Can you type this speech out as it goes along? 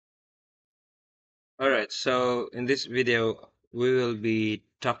Alright, so in this video, we will be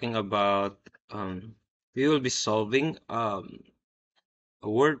talking about, we will be solving a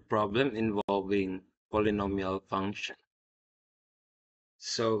word problem involving polynomial function.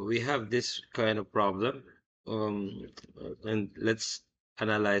 So we have this kind of problem, and let's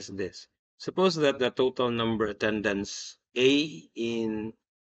analyze this. Suppose that the total number attendance A in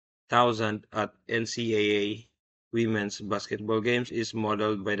 1,000 at NCAA women's basketball games is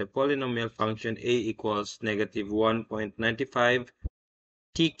modeled by the polynomial function A equals negative 1.95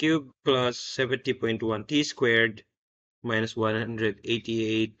 t cubed plus 70.1 t squared minus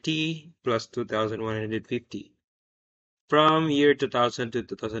 188 t plus 2150 from year 2000 to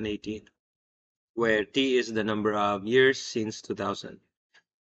 2018, where t is the number of years since 2000.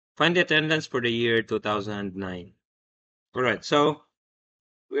 Find the attendance for the year 2009. All right, so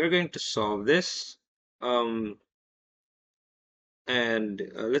we're going to solve this. And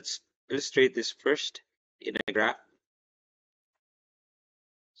let's illustrate this first in a graph.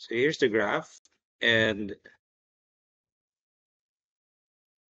 So here's the graph, and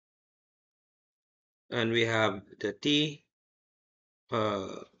we have the t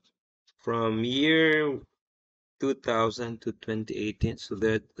from year 2000 to 2018. So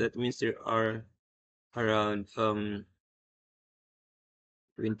that means there are around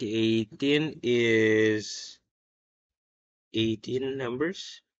 2018 is 18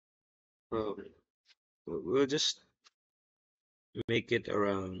 numbers. We'll just make it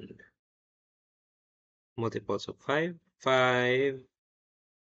around multiples of 5, 5,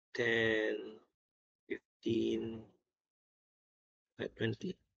 10, 15,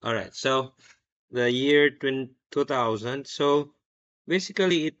 20. All right, so the year 2000. So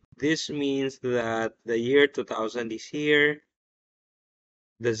basically, this means that the year 2000 is here,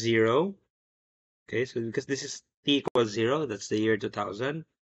 the 0. Okay, so because this is t equals 0, that's the year 2000.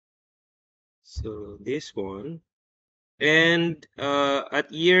 So this one. And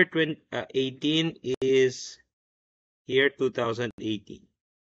at year 2018 is year 2018.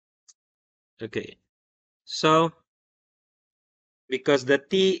 Okay, so because the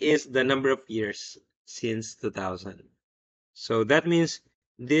t is the number of years since 2000. So that means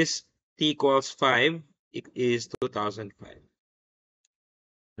this t equals 5, it is 2005.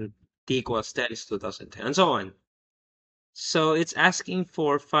 And t equals 10 is 2010, and so on. So it's asking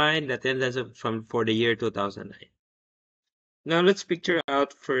for find the attendance for the year 2009. Now let's picture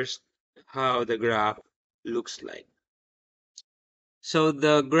out first how the graph looks like. So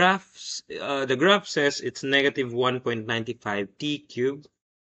the graph says it's negative 1.95 t cubed.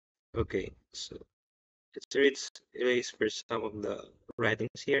 Okay, so let's erase for some of the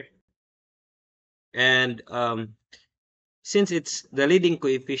writings here. And since it's the leading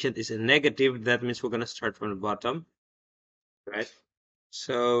coefficient is a negative, that means we're gonna start from the bottom, right?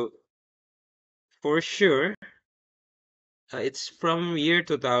 So for sure, it's from year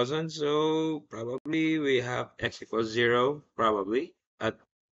 2000, so probably we have x equals 0, probably at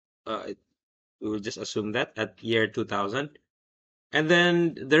we will just assume that at year 2000, and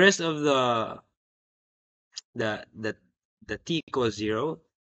then the rest of the the t equals 0.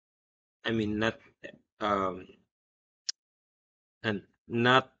 I mean not um and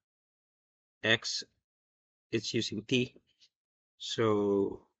not x, it's using t.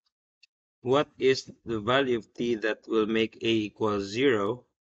 So what is the value of t that will make a equals 0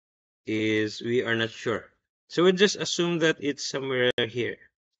 is we are not sure. So we just assume that it's somewhere here.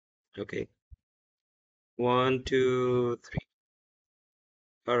 Okay. 1, 2, 3.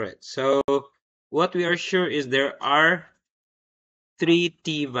 All right. So what we are sure is there are 3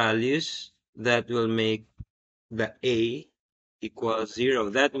 t values that will make the a equals 0.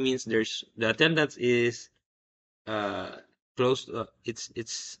 That means there's the attendance is close.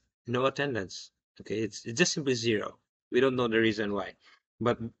 It's no attendance. Okay, it's just simply 0. We don't know the reason why,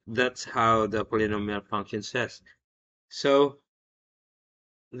 but that's how the polynomial function says. So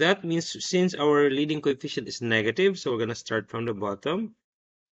that means since our leading coefficient is negative, so we're gonna start from the bottom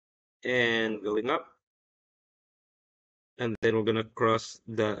and going up, and then we're gonna cross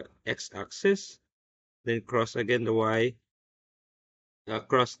the x-axis, then cross again the y,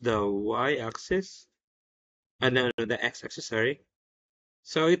 cross the y-axis, and then the x-axis. Sorry.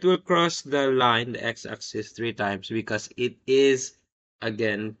 So it will cross the line, the x-axis, 3 times because it is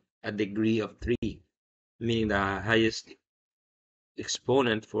again a degree of 3, meaning the highest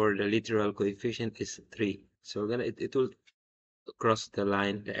exponent for the literal coefficient is 3. So then it will cross the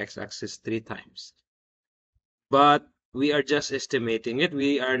line, the x-axis, 3 times. But we are just estimating it.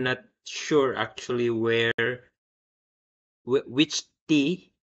 We are not sure actually which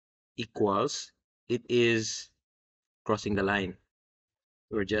t equals it is crossing the line.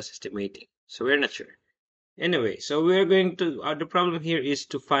 We're just estimating. So we're not sure. Anyway, so we're going to, the problem here is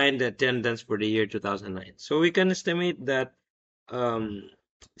to find the attendance for the year 2009. So we can estimate that um,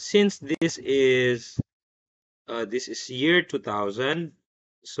 since this is year 2000,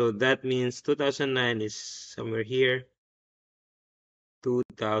 so that means 2009 is somewhere here,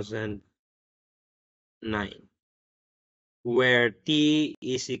 2009, where t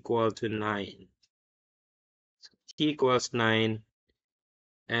is equal to 9. So t equals 9,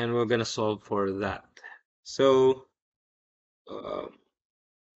 and we're gonna solve for that. So um,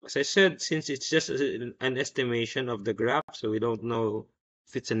 as I said, since it's just an estimation of the graph, so we don't know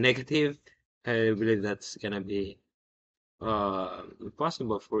if it's a negative, I believe that's gonna be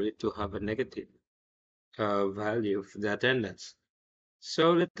impossible for it to have a negative value for the attendance.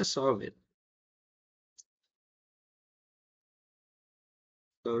 So let us solve it.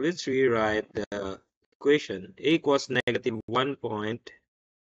 So let's rewrite the equation. A equals negative 1 point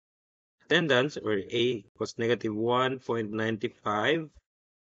attendance, or A equals negative 1.95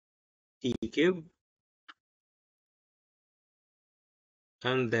 t cubed,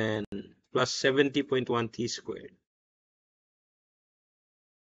 and then plus 70.1 t squared.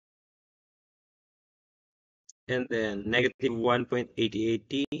 And then negative 1.88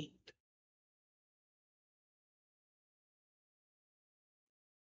 t,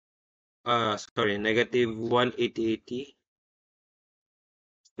 sorry, negative 188 t,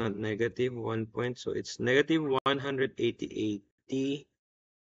 not negative 1 point, so it's negative 188 t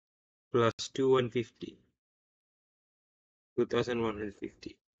plus 2150,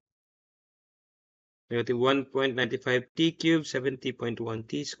 2150. Negative 1.95 t cubed, 70.1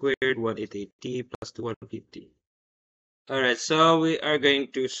 t squared, 188 t plus 2150. Alright, so we are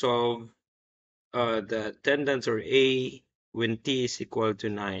going to solve the attendance, or A, when t is equal to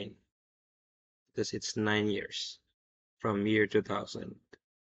 9, because it's 9 years from year 2000.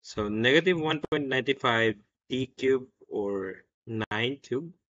 So negative 1.95 t cubed, or 9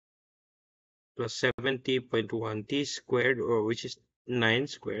 cubed, plus 70.1 t squared, or which is 9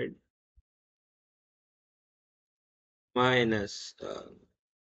 squared, minus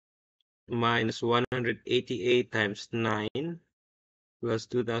minus 188 times 9 plus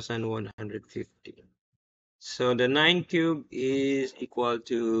 2150. So the 9 cubed is equal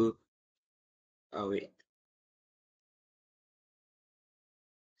to, oh wait.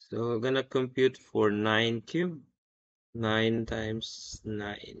 So we're gonna compute for 9 cubed. 9 times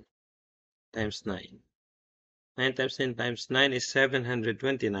 9 times 9. 9 times 10 times 9 is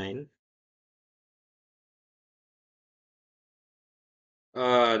 729.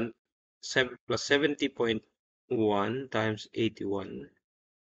 7 plus 70.1 times 81.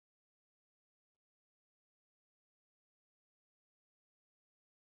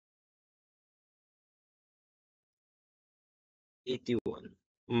 81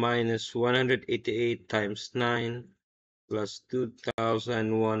 minus 188 times 9 plus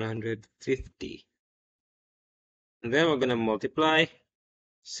 2150. And then we're gonna multiply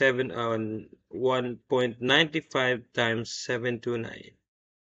 1.95 times 729.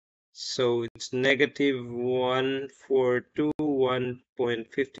 So it's negative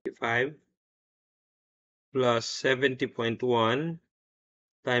 1421.55 plus 70.1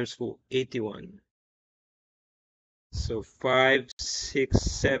 times 81. So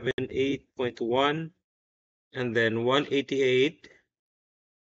 5678.1, and then 188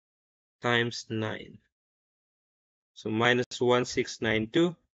 times 9. So minus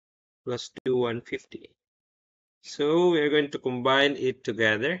 1692 plus 2150. So we're going to combine it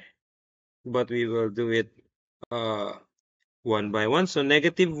together, but we will do it one by one. So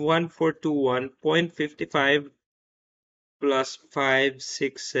negative 1421.55 plus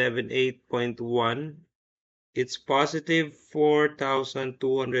 5678.1, it's positive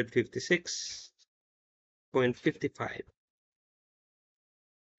 4256.55.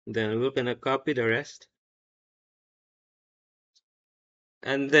 Then we're gonna copy the rest,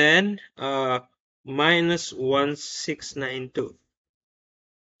 and then minus 1692.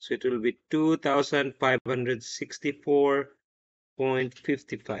 So it will be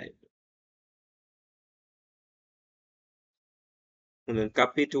 2564.55. And then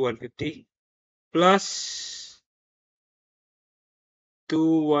copy to 150 plus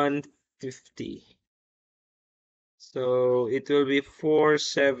 2150. So it will be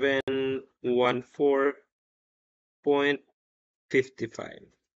 4714.55.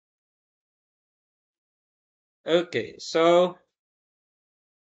 Okay, so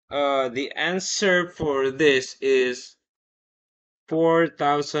the answer for this is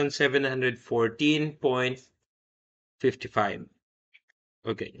 4714.55.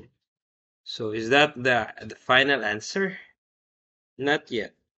 Okay, so is that the final answer? Not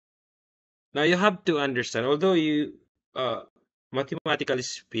yet. Now you have to understand, although uh, mathematically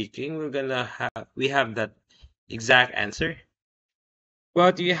speaking, we have that exact answer,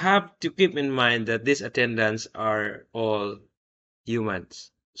 but you have to keep in mind that these attendants are all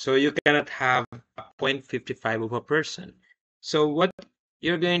humans. So you cannot have a 0.55 of a person. So what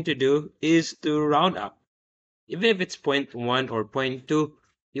you're going to do is to round up. Even if it's zero point 0.1 or zero point 0.2,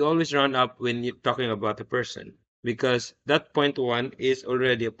 you always round up when you're talking about a person because that zero point 0.1 is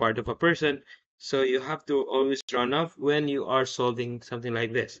already a part of a person. So you have to always round up when you are solving something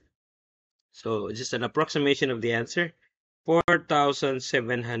like this. So just an approximation of the answer,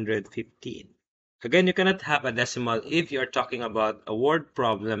 4,715. Again, you cannot have a decimal if you're talking about a word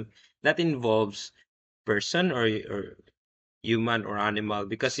problem that involves person or human or animal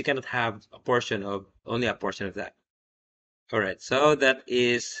because you cannot have only a portion of that. All right, so that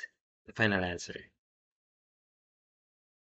is the final answer.